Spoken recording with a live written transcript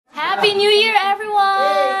Happy New Year,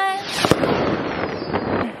 everyone!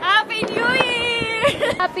 Happy New Year!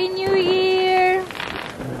 Happy New Year!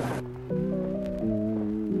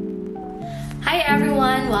 Hi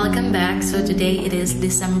everyone! Welcome back. So today it is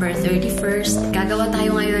December 31st. Gagawa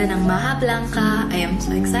tayo ngayon ng Maha Blanca. I am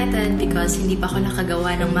so excited because hindi pa ako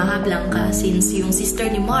nakagawa ng Maha Blanca since yung sister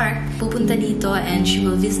ni Mark pupunta dito and she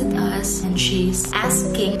will visit us and she's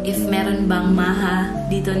asking if meron bang Maha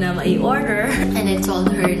dito na mai-order. And I told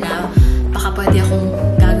her na baka pwede akong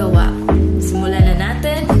gagawa. Simulan na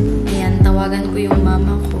natin. Ayan, tawagan ko yung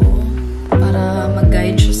mama ko para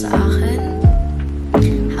mag-guide siya sa akin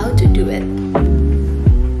how to do it.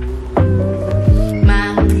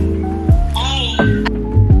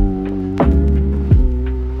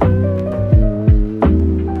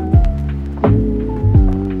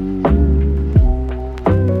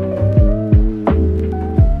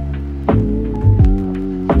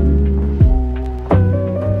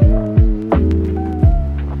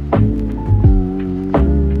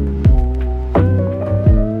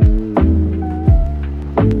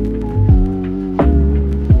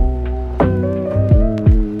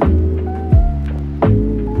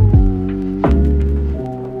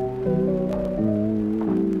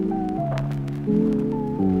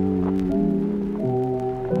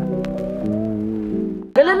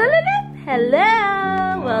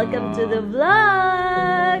 Hello! Welcome to the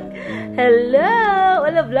vlog! Hello!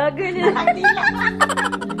 Wala vlogger nila.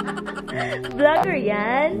 Vlogger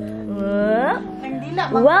yan?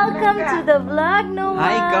 Welcome to the vlog, Noah!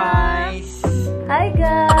 Hi guys! Hi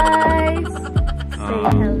guys! Say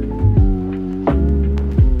hello.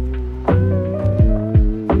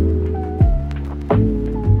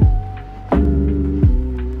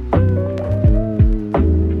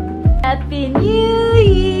 Happy New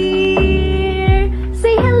Year!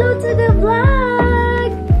 Say hello to the vlog!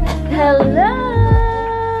 Hello!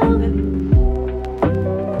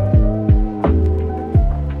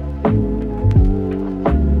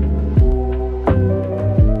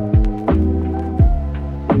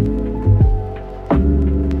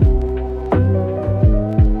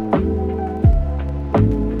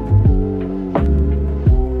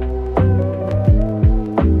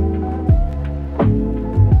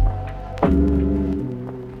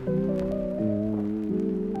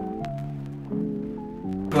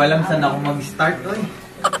 Walang saan ako mag-start, oy.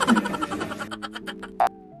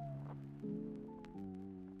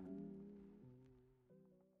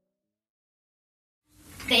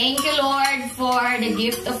 Thank you, Lord, for the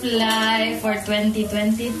gift of life for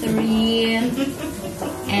 2023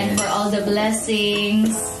 and for all the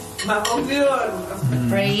blessings.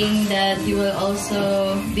 Praying that you will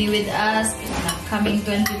also be with us in the coming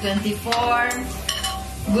 2024.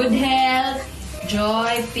 Good health,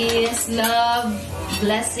 joy, peace, love,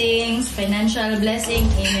 blessings, financial blessing.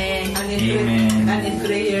 Amen. Amen. And in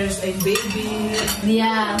prayers and baby.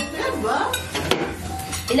 Yeah.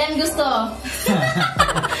 Ilan gusto?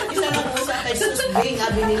 Isa na po sa kay Susbing,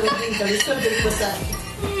 abinilagin ka. Gusto din po sa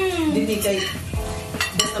hindi kay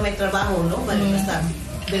basta may trabaho, no? Basta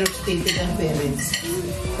they're stated ang parents.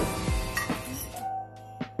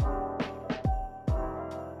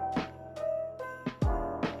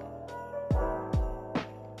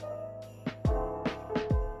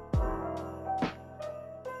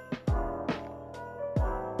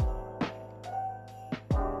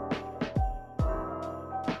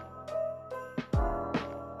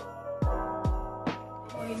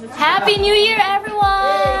 Happy New Year,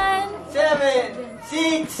 everyone! 7,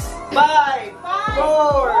 6, 5,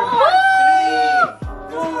 4, 3,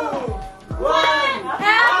 2, 1.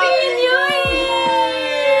 Happy New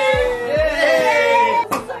Year! Yay!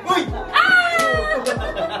 Uy!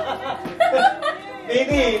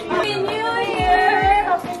 Baby! Happy New Year!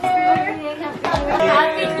 Happy New Year, Tante!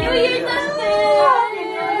 Happy New Year!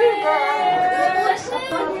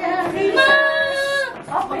 Ma!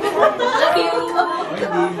 Love you!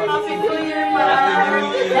 Happy New Year, ma!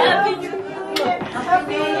 Happy New Year!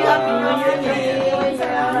 Happy New Year!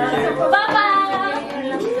 Papa!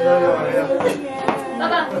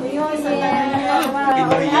 Papa! Happy New Year!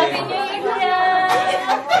 Happy New Year, kuya!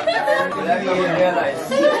 Happy New Year!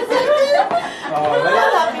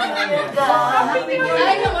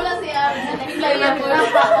 Ay, wala si Aaron. Nag-fly lang ko.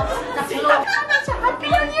 Happy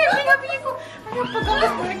New Year! Pinabi ko. Ano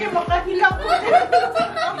pagkakas ko naging makahilak ko?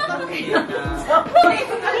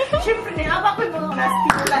 Siyempre, niaba ko yung mga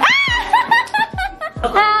stimulan.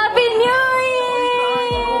 Happy New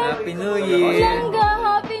Year! Happy New Year! Langga,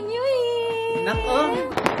 Happy New Year! Nako!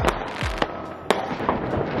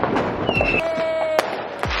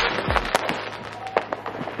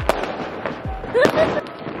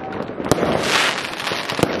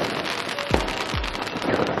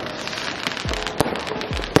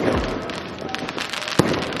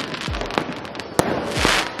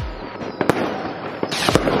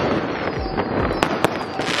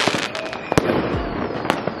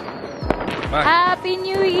 Happy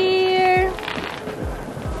New Year!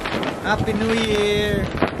 Happy New Year!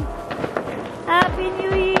 Happy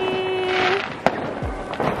New Year!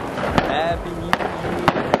 Happy New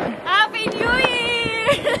Year! Happy New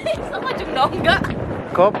Year! Sama yung nongga.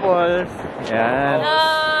 Couples. Yan.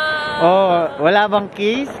 Oh, wala bang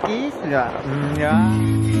kiss? Kiss? Yeah. Yeah.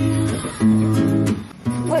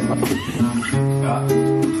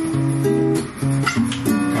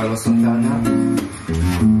 Kalau Santana.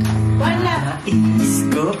 Wala. Nais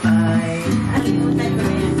ko ay... Alimutan ko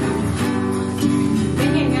na yan.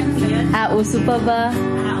 Ganyan, ganun ba yan? Uso pa ba?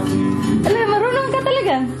 Alam, marunong ka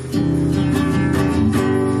talaga.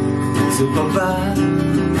 Gusto pa ba?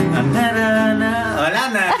 Ang narana... Wala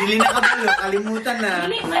na, dili na kabalo. Kalimutan na.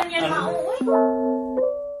 Hindi man yan mauwi.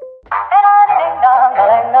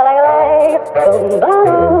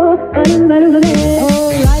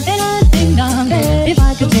 If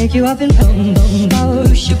I could take you up in boom boom boom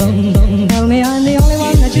boom boom, tell me I'm the only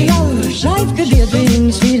one that you know. Life could be a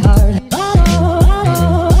dream, sweetheart.